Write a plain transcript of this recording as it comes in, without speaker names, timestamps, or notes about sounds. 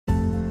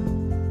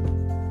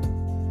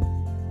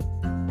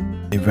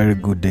A very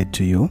good day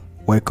to you.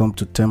 Welcome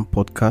to TEM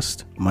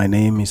Podcast. My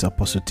name is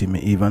Apostle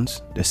Timmy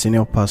Evans, the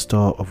Senior Pastor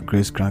of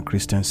Grace Grand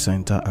Christian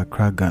Center,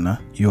 Accra,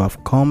 Ghana. You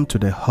have come to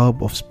the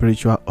hub of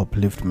spiritual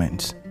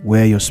upliftments,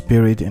 where your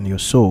spirit and your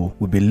soul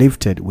will be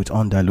lifted with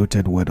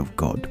undiluted Word of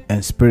God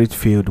and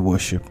Spirit-filled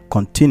worship.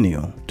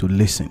 Continue to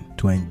listen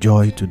to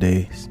enjoy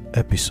today's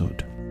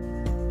episode.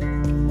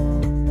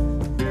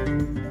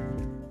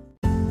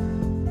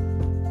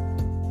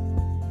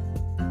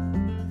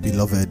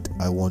 Beloved,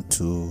 I want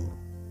to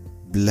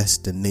bless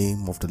the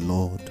name of the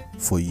Lord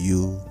for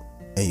you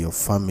and your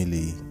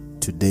family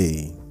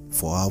today,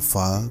 for how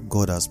far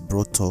God has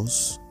brought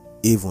us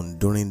even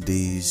during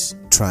these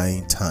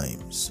trying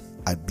times.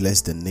 I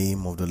bless the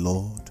name of the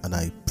Lord, and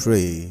I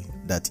pray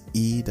that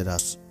He that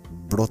has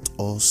brought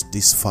us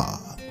this far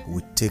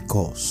will take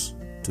us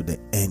to the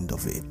end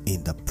of it,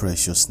 in the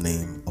precious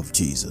name of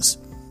Jesus.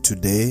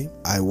 Today,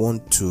 I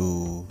want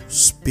to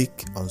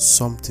speak on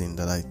something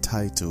that I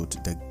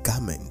titled The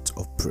Garment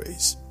of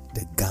Praise.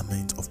 The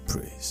Garment of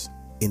Praise.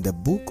 In the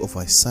book of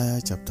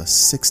Isaiah chapter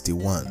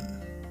 61,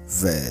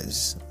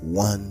 verse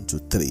 1 to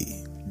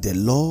 3, the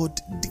Lord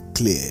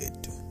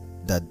declared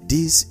that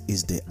this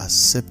is the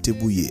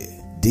acceptable year.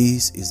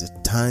 This is the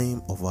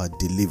time of our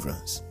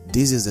deliverance.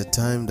 This is the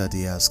time that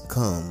He has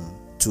come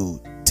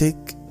to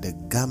take the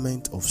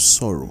garment of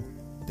sorrow,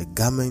 the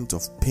garment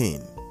of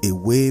pain,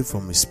 away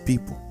from His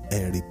people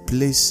and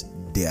replace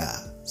their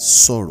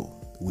sorrow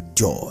with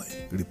joy,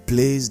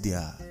 replace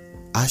their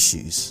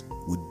ashes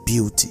with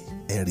beauty,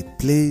 and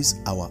replace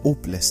our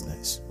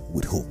hopelessness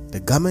with hope. The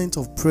garment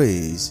of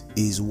praise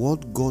is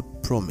what God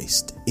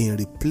promised in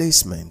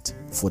replacement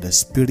for the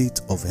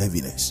spirit of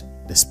heaviness.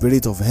 The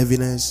spirit of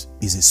heaviness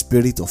is a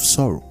spirit of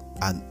sorrow,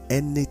 and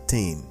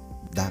anything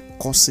that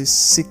causes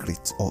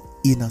secret or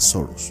inner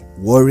sorrows,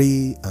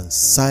 worry,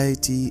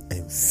 anxiety,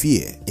 and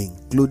fear,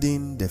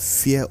 including the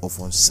fear of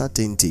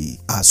uncertainty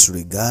as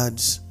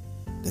regards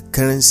the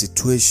current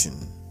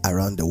situation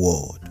around the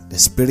world. The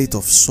spirit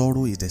of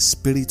sorrow is the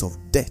spirit of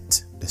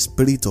death. The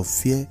spirit of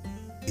fear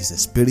is the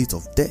spirit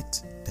of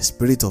death. The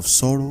spirit of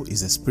sorrow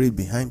is the spirit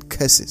behind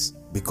curses,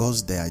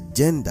 because the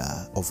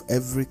agenda of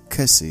every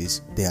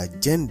curses, the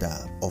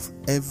agenda of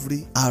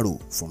every arrow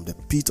from the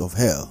pit of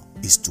hell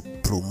is to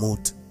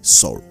promote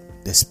sorrow.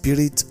 The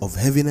spirit of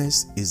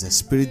heaviness is the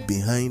spirit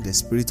behind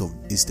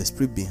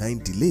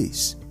behind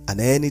delays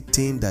and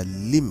anything that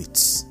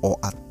limits or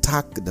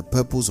attack the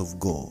purpose of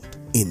God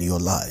in your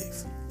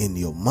life, in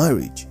your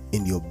marriage,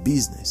 in your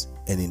business,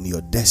 and in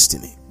your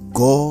destiny.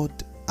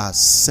 God has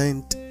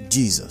sent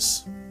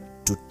Jesus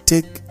to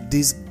take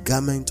this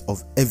garment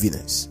of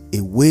heaviness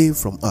away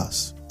from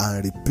us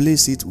and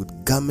replace it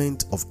with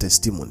garment of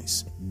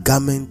testimonies,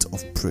 garment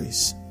of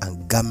praise,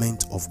 and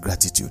garment of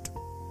gratitude.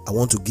 I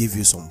want to give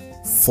you some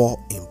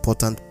four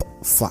important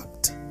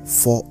facts.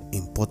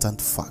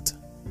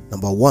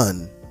 Number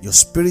one, your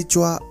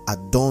spiritual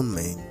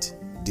adornment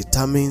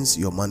determines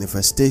your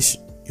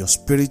manifestation. Your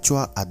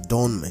spiritual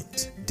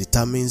adornment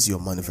determines your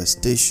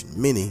manifestation,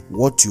 meaning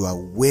what you are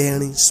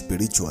wearing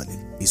spiritually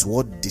is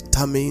what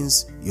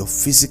determines your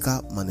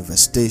physical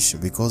manifestation,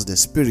 because the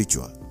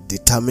spiritual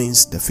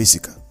determines the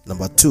physical.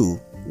 Number two,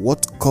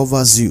 what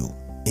covers you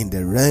in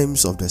the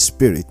realms of the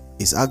spirit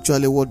is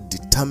actually what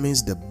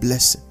determines the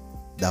blessing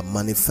that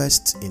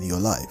manifests in your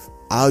life.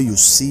 How you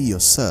see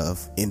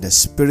yourself in the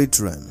spirit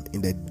realm,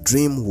 in the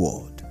dream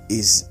world,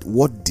 is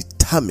what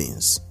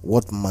determines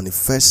what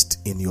manifests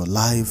in your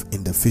life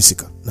in the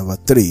physical. Number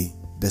three,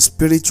 the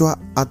spiritual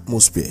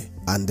atmosphere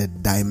and the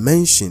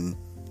dimension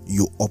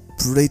you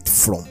operate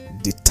from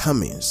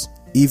determines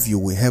if you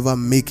will ever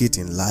make it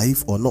in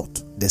life or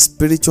not. The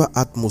spiritual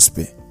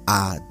atmosphere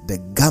are the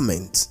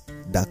garments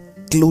that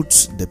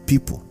clothes the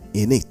people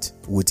in it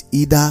with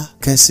either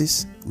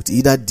curses, with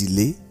either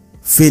delay,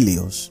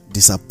 failures,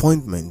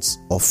 disappointments,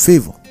 or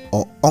favor,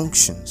 or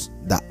unctions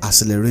that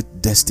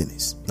accelerate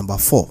destinies. Number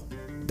four,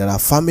 there are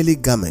family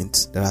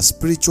garments, there are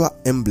spiritual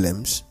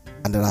emblems,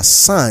 and there are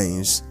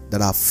signs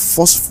that are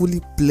forcefully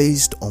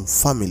placed on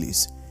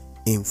families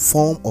in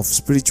form of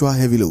spiritual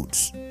heavy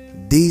loads.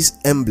 These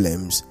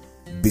emblems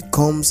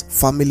becomes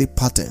family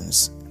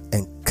patterns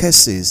and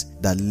curses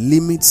that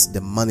limits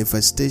the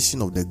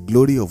manifestation of the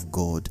glory of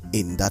God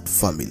in that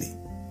family.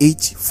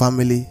 Each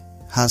family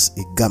has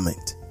a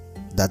garment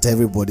that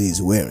everybody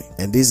is wearing,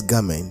 and this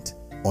garment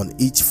on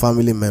each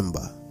family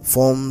member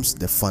forms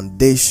the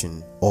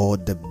foundation or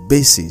the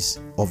basis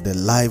of the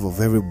life of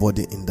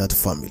everybody in that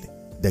family.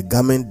 The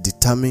garment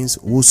determines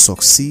who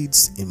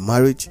succeeds in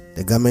marriage.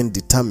 The garment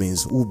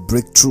determines who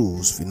breaks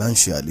through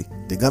financially.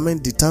 The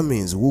garment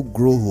determines who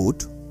grow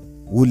old,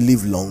 who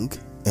live long,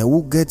 and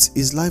who gets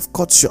his life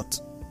cut short.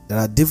 There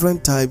are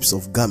different types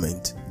of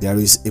garment. There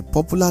is a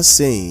popular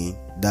saying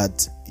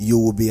that you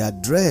will be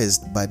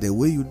addressed by the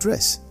way you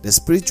dress. The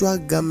spiritual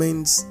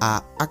garments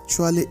are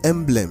actually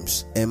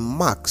emblems and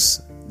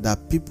marks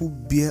that people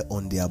bear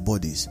on their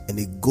bodies, and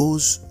it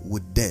goes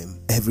with them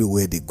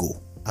everywhere they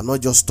go. I'm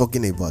not just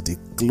talking about a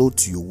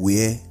cloth you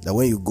wear, that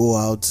when you go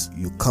out,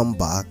 you come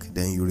back,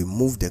 then you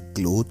remove the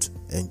cloth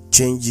and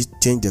change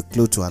the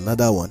cloth to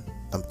another one.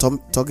 I'm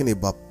talking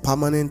about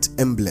permanent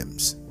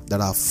emblems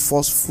that are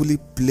forcefully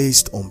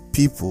placed on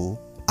people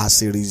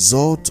as a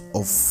result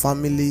of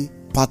family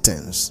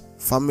patterns,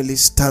 family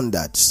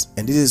standards.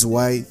 And this is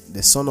why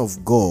the Son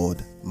of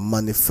God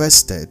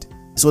manifested,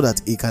 so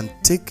that he can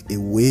take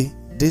away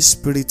this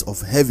spirit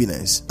of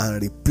heaviness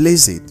and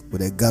replace it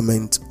with a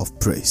garment of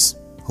praise.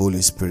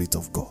 Holy Spirit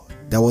of God.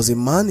 There was a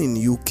man in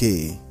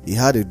UK, he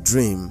had a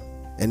dream,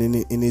 and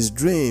in his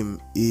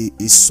dream, he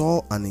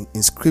saw an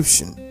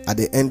inscription at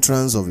the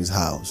entrance of his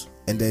house.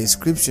 And the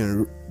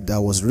inscription that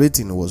was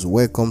written was,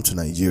 "Welcome to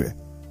Nigeria."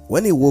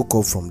 When he woke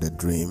up from the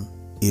dream,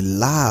 he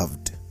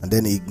laughed and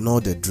then he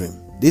ignored the dream.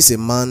 This is a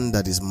man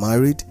that is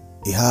married.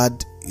 He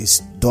had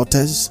his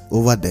daughters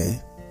over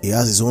there. He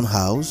has his own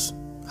house,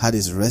 had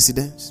his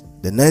residence.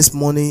 The next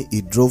morning,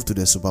 he drove to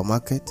the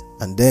supermarket,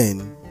 and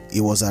then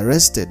he was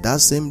arrested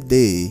that same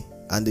day,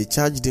 and they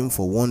charged him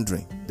for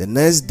wandering. The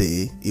next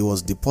day, he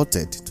was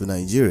deported to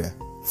Nigeria,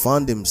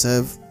 found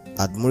himself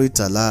at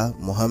Muritala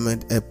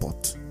Mohammed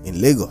Airport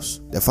in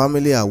Lagos. The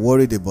family are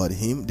worried about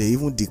him. They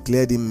even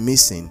declared him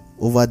missing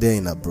over there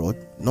in abroad,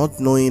 not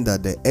knowing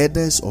that the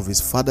elders of his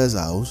father's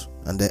house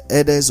and the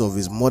elders of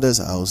his mother's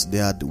house, they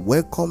had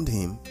welcomed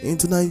him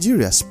into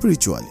Nigeria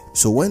spiritually.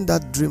 So when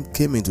that dream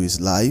came into his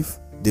life,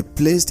 they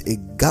placed a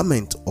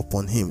garment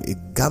upon him, a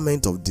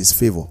garment of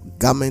disfavor,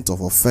 garment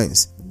of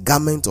offense,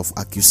 garment of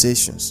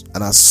accusations.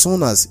 And as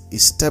soon as he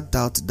stepped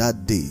out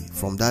that day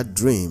from that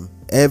dream,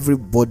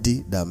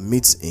 everybody that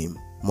meets him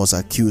must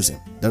accuse him.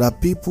 There are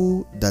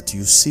people that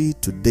you see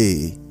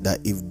today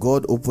that if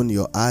God opened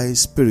your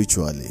eyes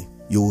spiritually,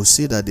 you will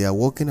see that they are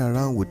walking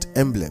around with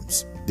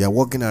emblems. They are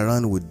walking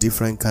around with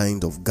different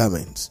kinds of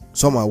garments.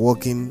 Some are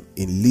walking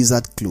in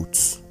lizard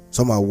clothes.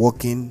 Some are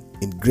walking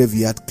in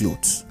graveyard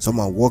clothes. Some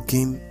are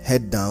walking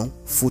head down,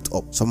 foot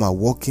up. Some are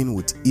walking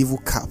with evil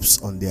caps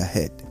on their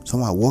head.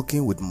 Some are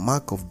walking with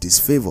mark of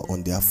disfavor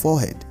on their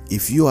forehead.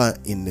 If you are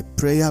in a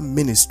prayer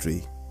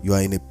ministry, you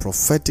are in a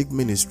prophetic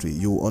ministry,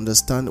 you will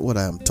understand what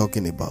I am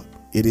talking about.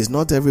 It is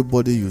not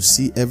everybody you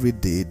see every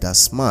day that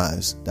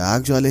smiles that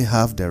actually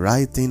have the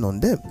right thing on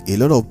them. A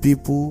lot of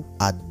people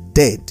are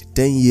dead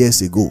 10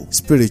 years ago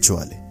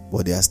spiritually,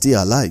 but they are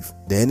still alive.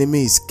 The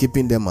enemy is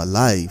keeping them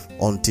alive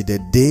until the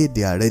day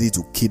they are ready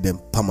to kill them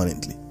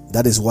permanently.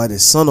 That is why the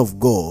Son of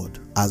God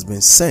has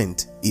been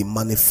sent. He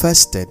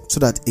manifested so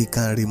that he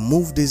can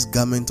remove this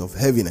garment of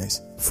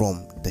heaviness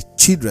from the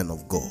children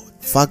of God.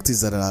 Fact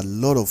is that there are a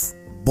lot of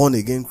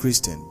born-again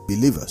Christian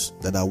believers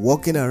that are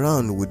walking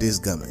around with these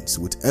garments,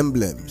 with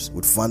emblems,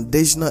 with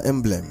foundational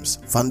emblems,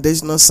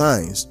 foundational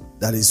signs.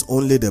 That is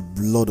only the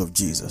blood of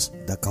Jesus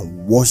that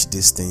can wash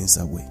these things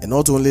away. And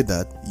not only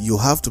that, you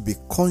have to be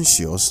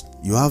conscious,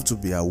 you have to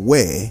be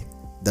aware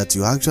that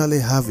you actually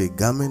have a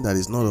garment that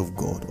is not of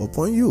God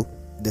upon you.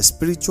 The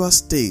spiritual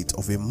state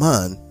of a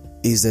man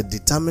is a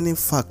determining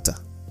factor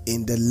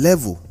in the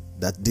level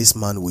that this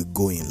man will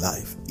go in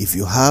life. If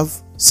you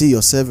see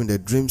yourself in the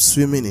dream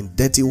swimming in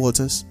dirty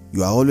waters,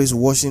 you are always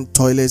washing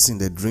toilets in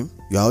the dream,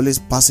 you are always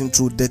passing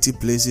through dirty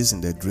places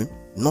in the dream,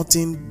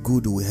 nothing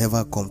good will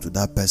ever come to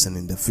that person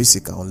in the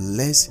physical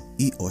unless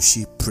he or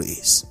she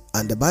prays.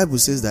 And the Bible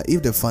says that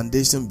if the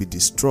foundation be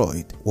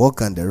destroyed, what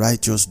can the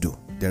righteous do?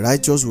 The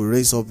righteous will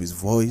raise up his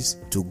voice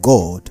to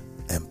God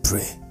and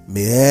pray.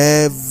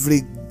 May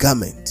every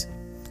garment,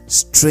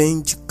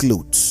 strange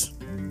clothes,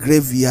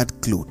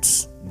 graveyard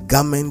clothes,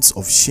 garments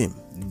of shame,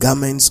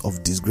 garments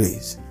of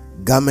disgrace,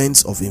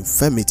 garments of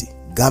infirmity,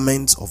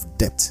 garments of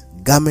debt,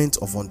 garments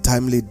of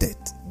untimely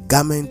death,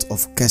 garment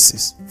of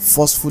curses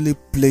forcefully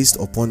placed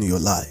upon your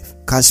life,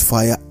 catch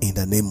fire in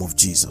the name of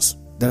Jesus.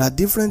 There are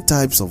different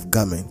types of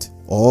garment,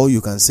 or you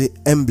can say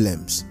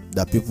emblems,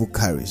 that people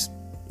carry.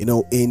 You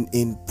know,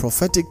 in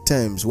prophetic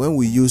terms, when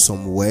we use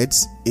some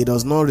words, it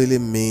does not really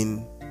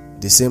mean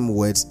the same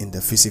words in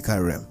the physical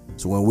realm.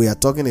 So when we are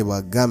talking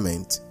about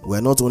garment, we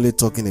are not only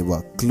talking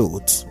about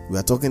clothes, we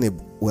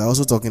are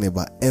also talking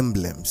about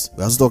emblems,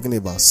 we are also talking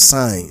about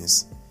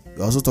signs,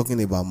 we are also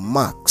talking about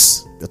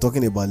marks, we are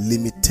talking about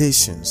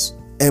limitations,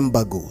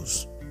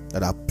 embargoes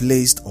that are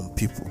placed on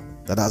people,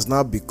 that has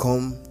now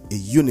become a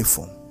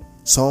uniform.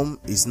 Some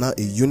is now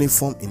a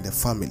uniform in the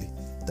family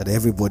that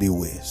everybody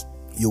wears.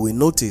 You will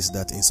notice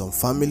that in some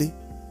family,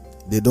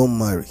 they don't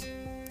marry.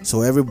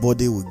 So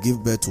everybody will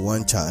give birth to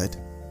one child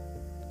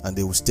and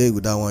they will stay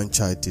with that one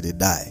child till they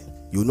die.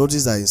 You'll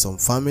notice that in some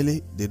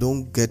family, they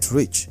don't get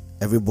rich.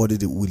 Everybody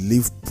will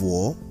live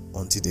poor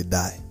until they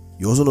die.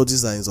 You also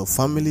notice that in some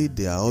family,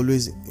 they are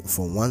always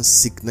from one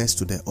sickness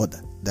to the other.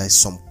 There is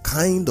some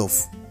kind of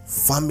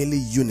family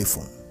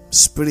uniform,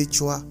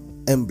 spiritual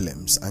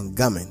emblems and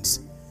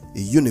garments, a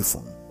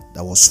uniform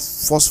that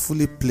was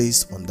forcefully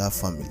placed on that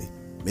family.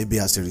 Maybe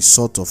as a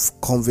result of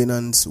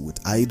covenants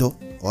with idol,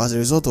 or as a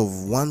result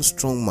of one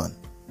strong man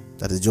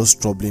that is just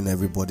troubling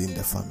everybody in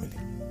the family.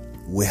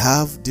 We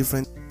have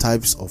different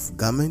types of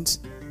garments.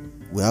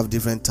 We have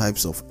different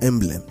types of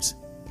emblems.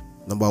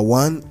 Number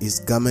one is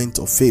garment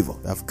of favor.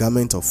 We have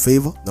garment of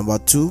favor. Number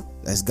two,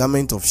 there's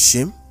garment of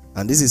shame.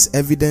 And this is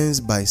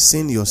evidenced by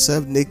seeing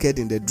yourself naked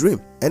in the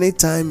dream.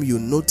 Anytime you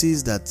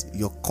notice that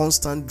your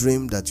constant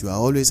dream that you are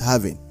always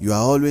having, you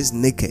are always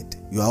naked,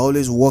 you are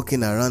always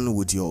walking around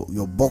with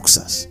your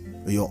boxers,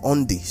 your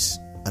undies,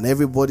 and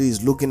everybody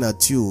is looking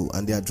at you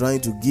and they are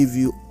trying to give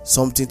you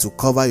something to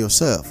cover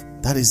yourself,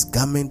 that is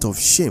garment of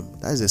shame.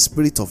 That is a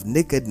spirit of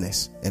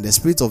nakedness. And the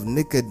spirit of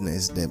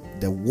nakedness,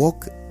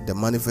 the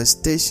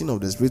manifestation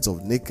of the spirit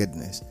of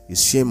nakedness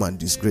is shame and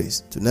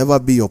disgrace. To never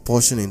be your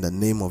portion in the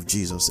name of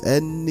Jesus.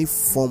 Any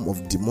form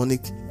of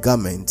demonic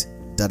garment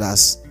that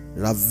has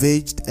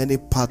ravaged any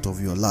part of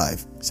your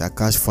life shall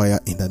catch fire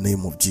in the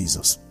name of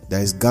Jesus.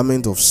 There is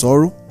garment of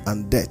sorrow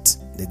and death.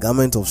 The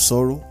garment of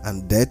sorrow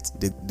and death,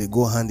 they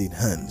go hand in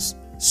hands.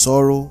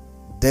 Sorrow,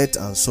 death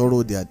and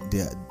sorrow, they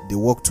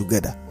work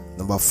together.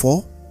 Number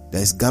 4,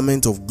 there is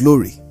garment of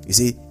glory. You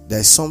see,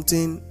 there's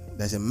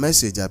a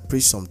message I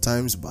preached some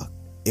times back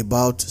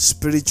about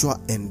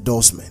spiritual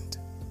endorsement.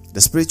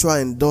 The spiritual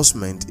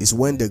endorsement is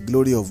when the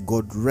glory of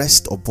God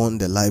rests upon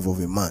the life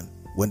of a man.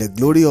 When the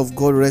glory of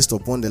God rests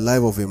upon the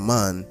life of a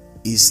man,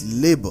 his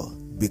labor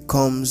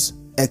becomes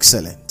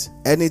excellent.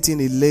 Anything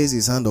he lays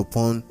his hand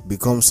upon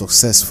becomes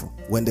successful.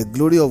 When the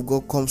glory of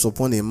God comes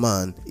upon a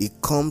man, it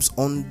comes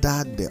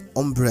under the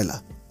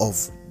umbrella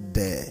of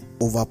the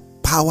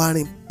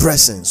overpowering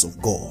presence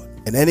of God.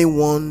 And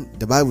anyone,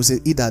 the Bible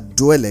says, he that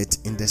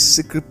dwelleth in the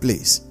secret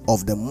place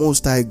of the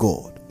Most High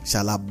God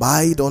shall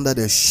abide under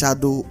the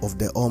shadow of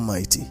the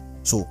Almighty.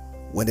 So,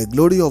 when the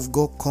glory of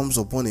God comes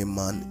upon a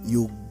man,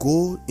 you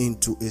go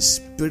into a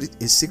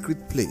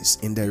secret place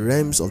in the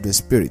realms of the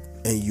spirit,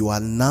 and you are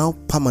now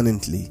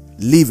permanently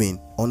living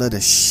under the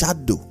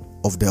shadow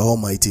of the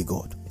Almighty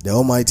God. The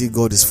Almighty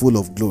God is full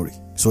of glory.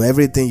 So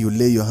everything you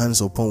lay your hands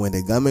upon, when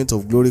the garment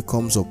of glory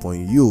comes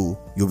upon you,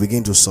 you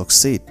begin to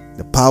succeed.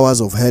 The powers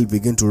of hell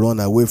begin to run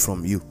away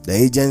from you. The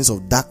agents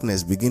of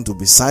darkness begin to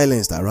be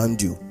silenced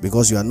around you,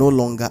 because you are no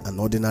longer an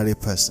ordinary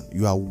person.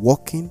 You are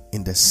walking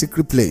in the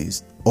secret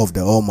place of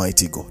the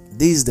Almighty God.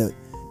 This is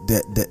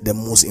the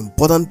most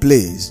important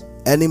place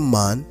any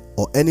man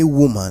or any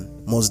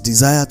woman must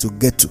desire to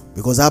get to,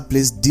 because that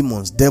place,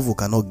 demons, devil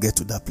cannot get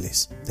to that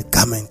place. The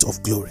garment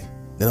of glory.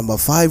 The number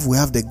 5, we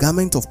have the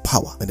garment of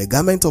power. When the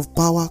garment of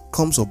power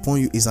comes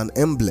upon you, is an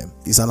emblem,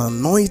 it's an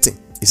anointing,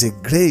 it's a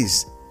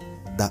grace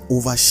that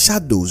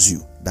overshadows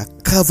you, that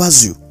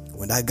covers you.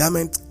 When that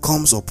garment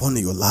comes upon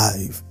your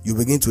life, you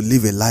begin to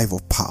live a life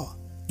of power.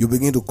 You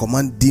begin to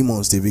command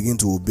demons, they begin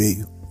to obey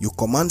you. You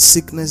command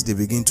sickness, they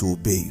begin to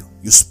obey you.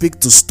 You speak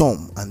to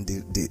storm and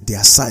they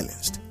are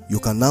silenced. You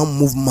can now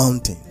move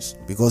mountains,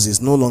 because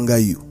it's no longer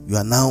you. You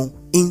are now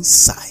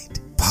inside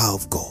the power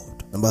of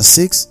God. Number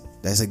 6,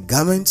 there is a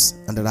garment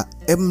and there are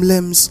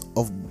emblems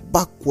of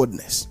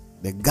backwardness.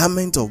 The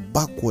garment of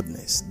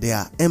backwardness, they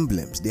are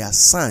emblems, they are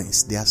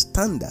signs, they are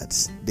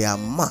standards, they are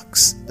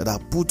marks that are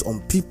put on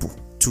people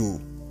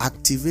to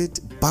activate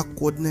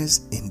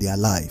backwardness in their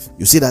life.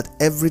 You see that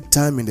every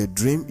time in the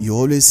dream, you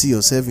always see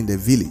yourself in the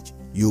village.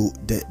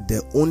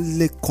 The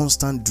only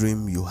constant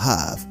dream you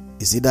have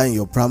is either in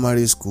your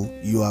primary school,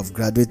 you have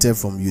graduated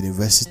from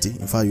university,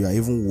 in fact you are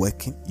even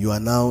working, you are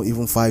now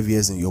even 5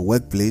 years in your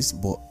workplace,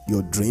 but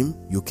your dream,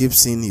 you keep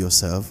seeing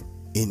yourself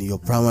in your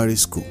primary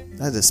school.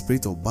 That's the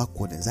spirit of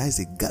backwardness.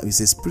 That is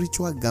a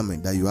spiritual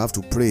garment that you have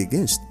to pray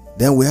against.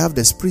 Then we have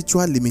the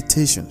spiritual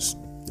limitations.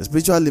 The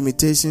spiritual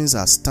limitations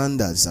are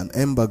standards and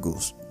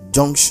embargoes,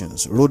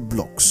 junctions,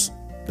 roadblocks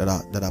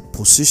that are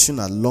positioned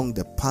along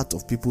the path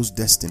of people's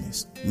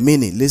destinies.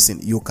 Meaning, listen,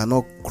 you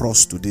cannot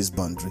cross to this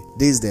boundary.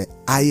 This is the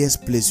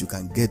highest place you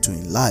can get to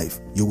in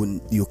life.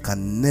 You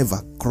can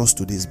never cross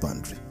to this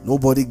boundary.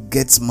 Nobody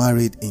gets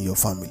married in your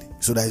family,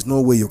 so there is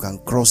no way you can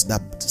cross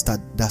that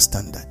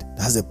standard.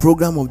 That's the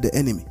program of the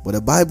enemy. But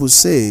the Bible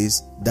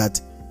says that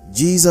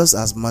Jesus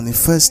has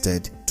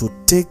manifested to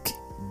take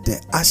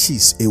the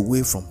ashes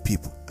away from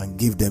people and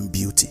give them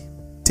beauty.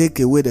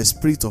 Take away the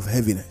spirit of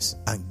heaviness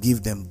and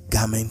give them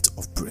garment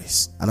of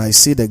praise. And I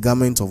see the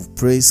garment of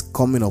praise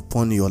coming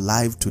upon your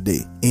life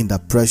today in the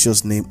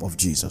precious name of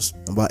Jesus.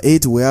 Number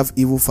 8, we have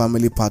evil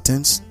family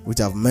patterns, which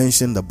I've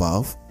mentioned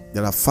above.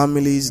 There are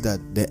families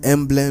that the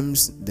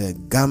emblems, the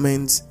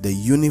garments, the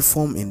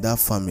uniform in that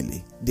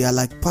family, they are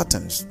like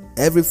patterns.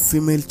 Every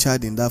female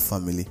child in that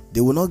family, they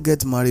will not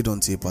get married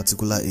until a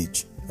particular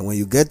age. And when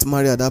you get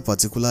married at that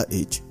particular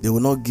age, they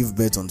will not give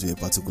birth until a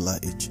particular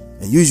age.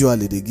 And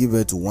usually they give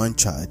birth to one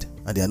child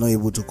and they are not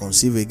able to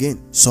conceive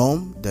again.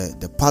 Some,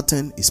 the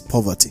pattern is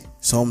poverty.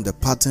 Some, the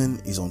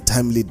pattern is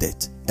untimely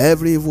death.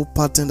 Every evil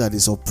pattern that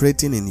is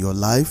operating in your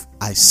life,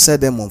 I set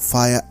them on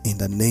fire in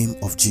the name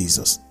of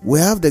Jesus. We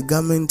have the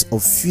garment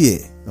of fear.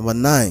 Number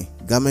 9,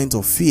 garment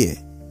of fear.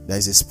 There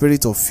is a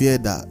spirit of fear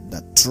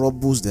that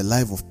troubles the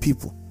life of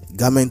people.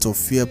 Garment of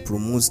fear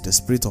promotes the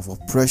spirit of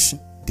oppression,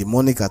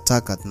 demonic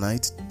attack at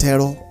night,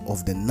 terror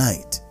of the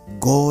night.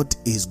 God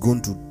is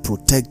going to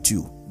protect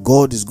you.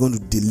 God is going to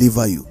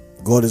deliver you.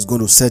 God is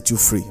going to set you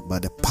free by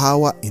the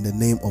power in the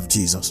name of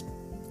Jesus.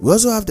 We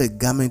also have the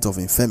garment of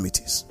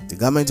infirmities. The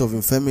garment of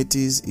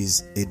infirmities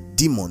is a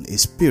demon, a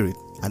spirit,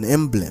 an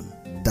emblem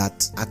that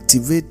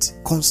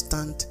activates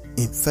constant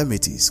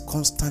infirmities,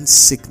 constant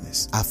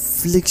sickness,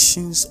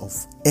 afflictions of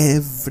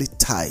every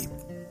type,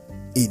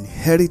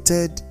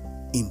 inherited,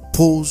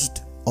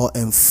 imposed, or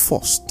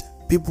enforced.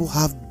 People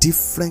have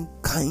diverse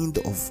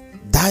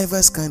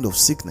kind of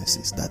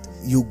sicknesses that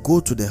you go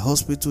to the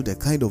hospital, the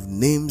kind of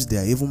names they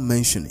are even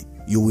mentioning,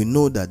 you will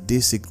know that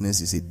this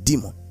sickness is a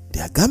demon.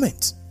 They are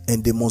garments,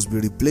 and they must be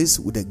replaced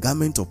with a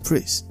garment of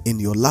praise in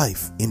your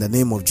life in the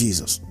name of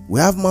Jesus. We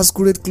have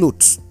masquerade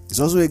clothes. It's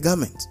also a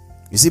garment.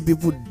 You see,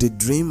 people, they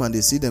dream and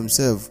they see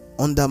themselves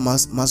under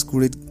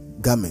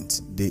masquerade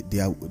garments. They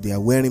are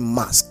wearing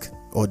mask,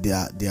 or they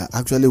are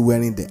actually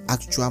wearing the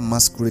actual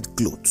masquerade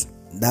clothes.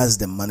 That's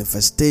the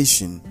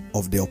manifestation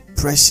of the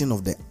oppression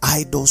of the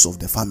idols of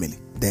the family.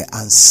 The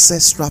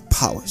ancestral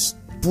powers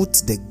put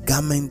the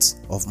garment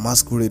of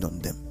masquerade on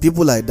them.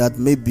 People like that,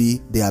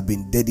 maybe they have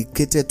been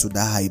dedicated to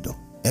that idol,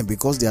 and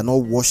because they are not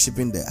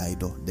worshiping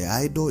the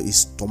idol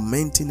is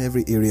tormenting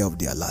every area of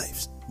their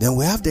lives. Then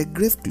we have the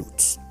grave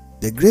clothes.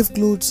 The grave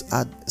clothes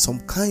are some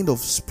kind of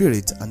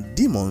spirit and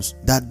demons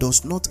that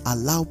does not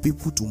allow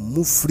people to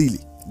move freely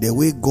the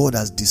way God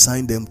has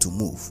designed them to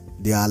move.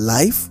 They are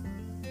alive,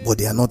 but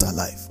they are not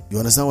alive. You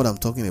understand what I'm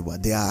talking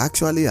about? They are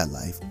actually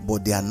alive,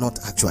 but they are not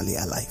actually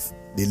alive.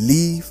 They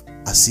live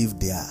as if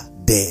they are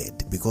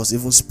dead, because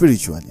even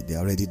spiritually they are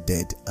already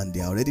dead and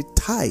they are already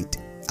tied.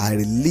 I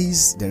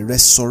release the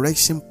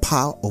resurrection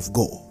power of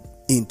God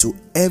into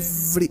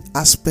every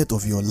aspect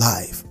of your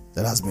life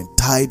that has been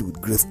tied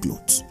with grave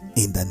clothes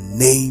in the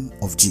name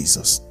of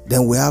Jesus.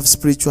 Then we have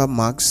spiritual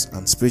marks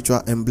and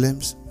spiritual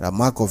emblems. A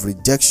mark of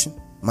rejection,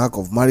 mark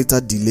of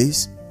marital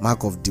delays,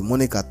 mark of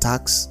demonic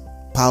attacks,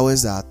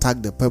 powers that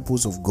attack the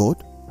purpose of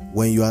God.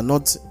 When you are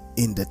not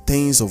in the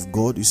things of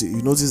God,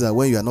 you notice that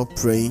when you are not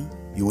praying,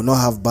 you will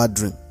not have bad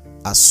dream.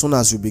 As soon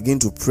as you begin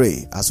to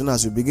pray, as soon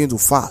as you begin to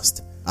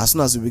fast, as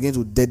soon as you begin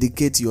to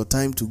dedicate your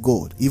time to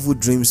God, evil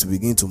dreams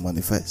begin to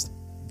manifest.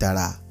 There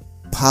are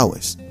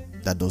powers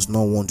that does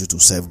not want you to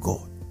serve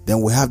God.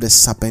 Then we have the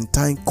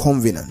serpentine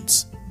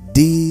covenants.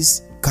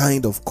 This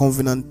kind of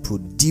covenant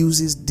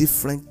produces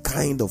different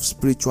kind of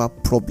spiritual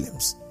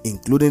problems,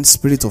 including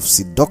spirit of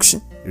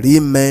seduction.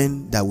 Real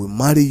men that will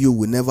marry you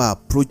will never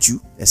approach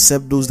you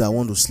except those that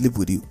want to sleep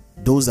with you.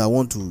 Those that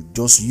want to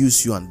just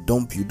use you and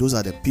dump you, those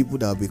are the people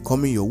that will be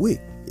coming your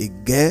way. A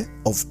girl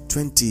of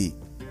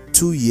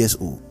 22 years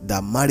old,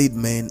 that married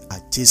men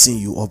are chasing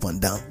you up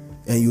and down,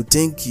 and you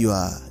think you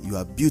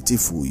are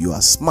beautiful, you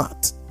are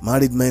smart.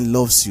 Married men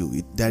loves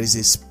you. There is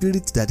a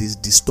spirit that is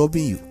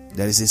disturbing you.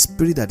 There is a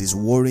spirit that is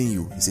worrying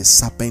you. It's a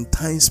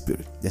serpentine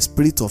spirit, the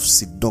spirit of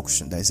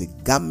seduction. There is a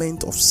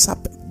garment of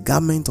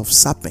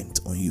serpent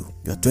on you.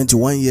 You are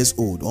 21 years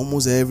old.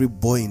 Almost every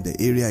boy in the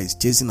area is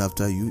chasing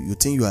after you. You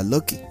think you are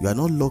lucky. You are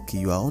not lucky.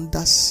 You are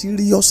under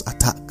serious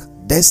attack.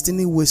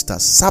 Destiny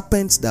wasters,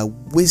 serpents that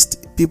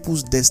waste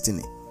people's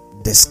destiny.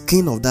 The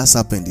skin of that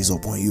serpent is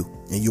upon you,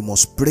 and you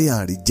must pray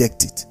and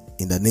reject it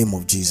in the name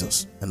of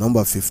Jesus. And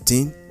number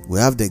 15, we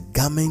have the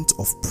garment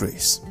of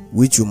praise,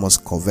 which you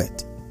must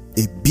covet.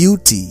 A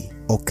beauty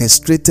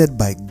orchestrated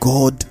by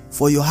God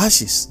for your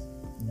ashes,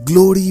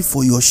 glory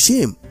for your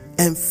shame,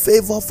 and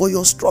favor for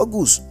your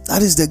struggles.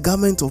 That is the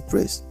garment of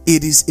praise.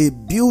 It is a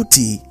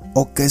beauty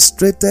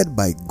orchestrated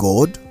by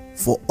God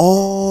for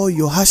all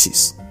your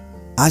ashes.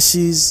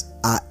 Ashes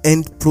are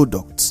end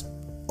products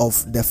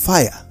of the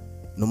fire.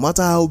 No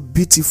matter how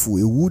beautiful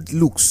a wood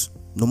looks,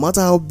 no matter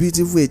how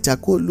beautiful a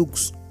charcoal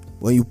looks,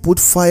 when you put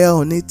fire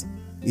on it,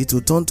 it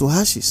will turn to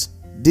ashes.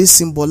 This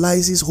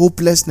symbolizes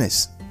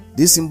hopelessness.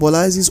 This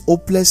symbolizes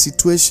hopeless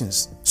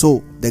situations.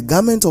 So the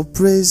garment of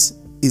praise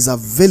is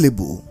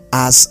available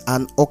as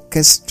an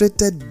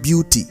orchestrated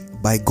beauty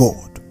by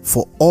God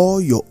for all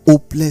your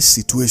hopeless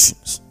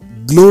situations,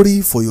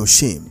 glory for your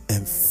shame,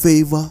 and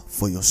favor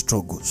for your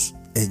struggles.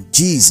 And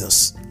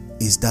Jesus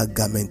is that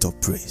garment of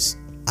praise.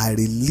 I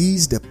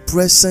release the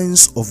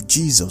presence of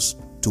Jesus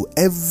to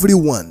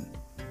everyone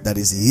that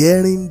is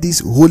hearing this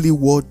holy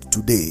word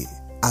today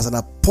as an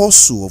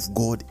apostle of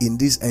God in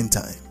this end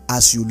time.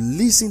 As you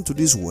listen to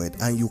this word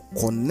and you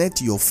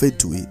connect your faith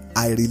to it,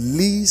 I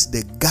release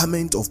the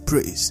garment of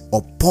praise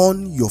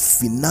upon your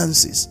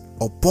finances,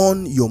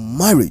 upon your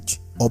marriage,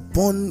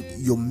 upon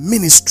your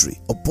ministry,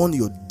 upon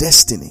your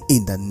destiny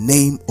in the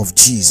name of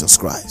Jesus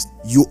Christ.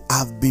 You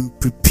have been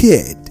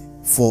prepared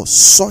for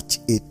such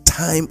a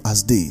time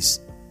as this,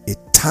 a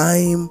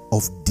time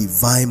of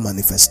divine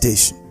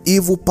manifestation.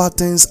 Evil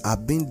patterns are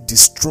being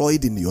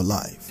destroyed in your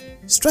life.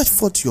 Stretch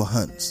forth your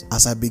hands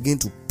as I begin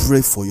to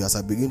pray for you, as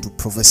I begin to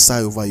prophesy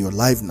over your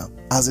life now.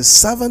 As a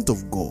servant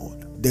of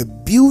God, the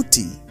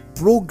beauty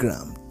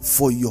programmed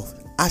for your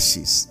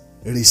ashes,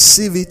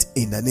 receive it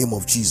in the name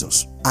of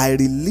Jesus. I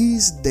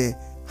release the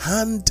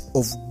hand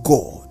of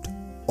God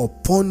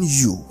upon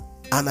you,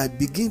 and I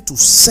begin to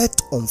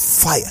set on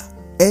fire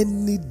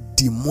any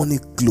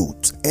demonic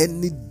clothes,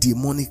 any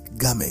demonic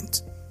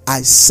garment.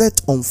 I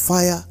set on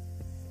fire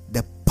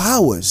the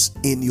powers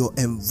in your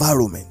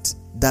environment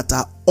that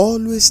are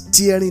always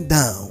tearing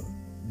down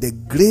the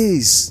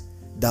grace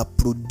that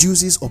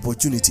produces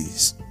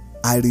opportunities.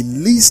 I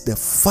release the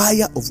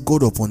fire of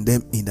God upon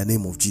them in the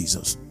name of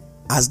Jesus.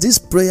 As this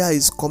prayer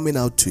is coming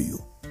out to you,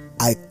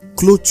 I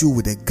clothe you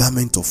with a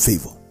garment of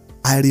favor.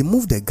 I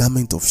remove the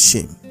garment of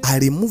shame. I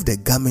remove the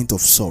garment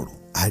of sorrow.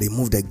 I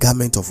remove the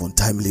garment of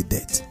untimely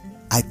death.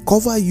 I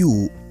cover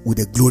you with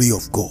the glory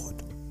of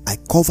God. I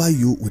cover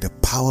you with the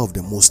power of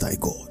the Most High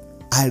God.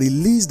 I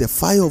release the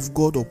fire of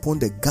God upon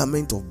the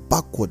garment of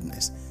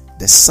backwardness,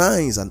 the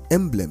signs and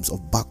emblems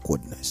of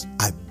backwardness.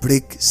 I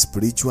break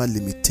spiritual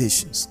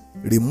limitations,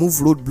 remove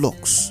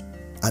roadblocks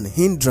and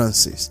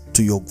hindrances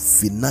to your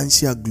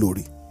financial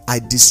glory. I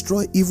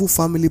destroy evil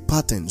family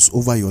patterns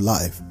over your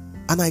life,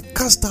 and I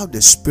cast out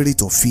the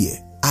spirit of fear.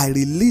 I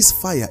release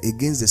fire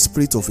against the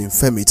spirit of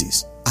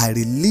infirmities. I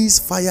release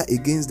fire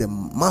against the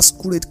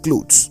masquerade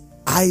clothes,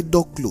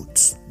 idol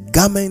clothes,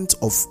 garment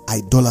of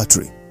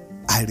idolatry.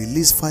 I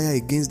release fire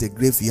against the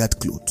graveyard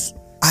clothes.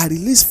 I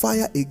release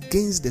fire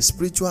against the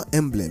spiritual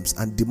emblems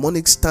and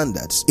demonic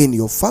standards in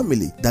your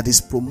family that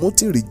is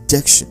promoting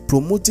rejection,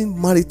 promoting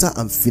marital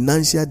and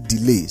financial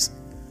delays,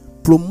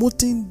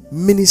 promoting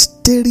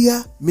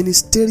ministerial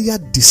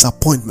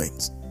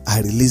disappointments.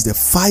 I release the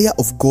fire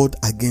of God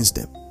against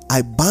them.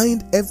 I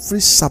bind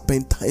every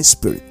serpentine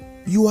spirit.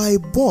 You are a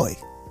boy.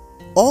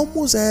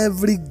 Almost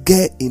every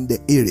girl in the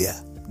area,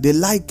 they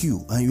like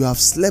you and you have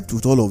slept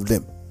with all of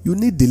them. You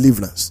need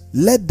deliverance.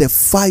 Let the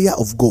fire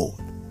of God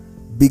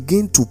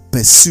begin to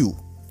pursue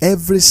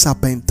every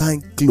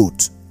serpentine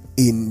cloth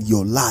in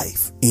your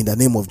life in the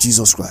name of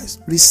Jesus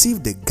Christ.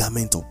 Receive the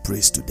garment of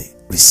praise today.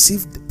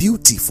 Receive the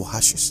beauty for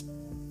ashes.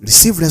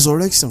 Receive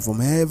resurrection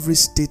from every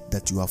state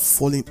that you have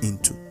fallen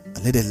into.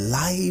 And let the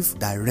life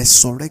that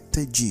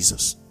resurrected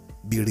Jesus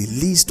be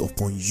released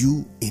upon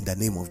you in the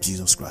name of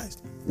Jesus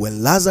Christ.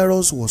 When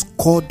Lazarus was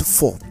called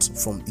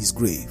forth from his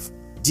grave,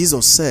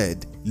 Jesus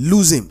said,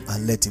 "Loose him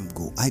and let him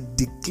go." I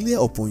declare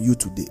upon you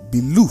today,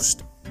 be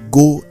loosed.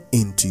 Go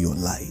into your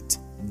light.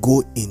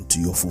 Go into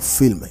your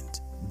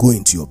fulfillment. Go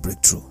into your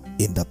breakthrough.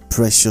 In the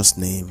precious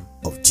name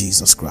of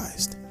Jesus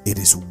Christ. It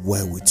is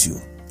well with you.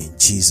 In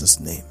Jesus'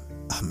 name.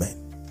 Amen.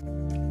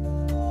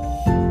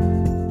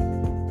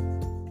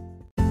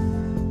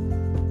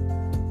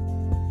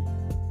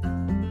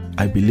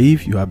 I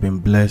believe you have been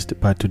blessed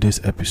by today's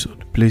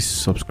episode. Please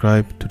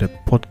subscribe to the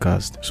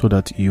podcast so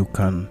that you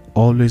can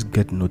always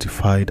get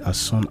notified as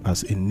soon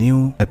as a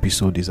new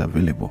episode is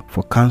available.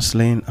 For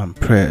counseling and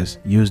prayers,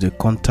 use the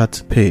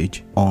contact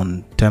page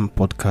on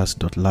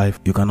tempodcast.live.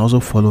 You can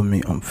also follow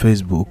me on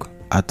Facebook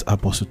at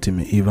Apostle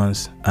Timmy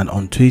Evans and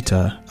on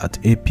Twitter at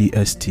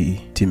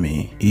APST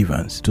Timmy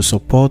Evans. To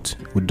support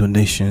with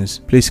donations,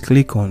 please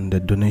click on the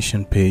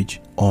donation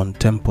page on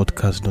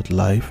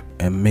tempodcast.live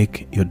and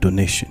make your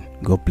donation.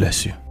 God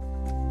bless you.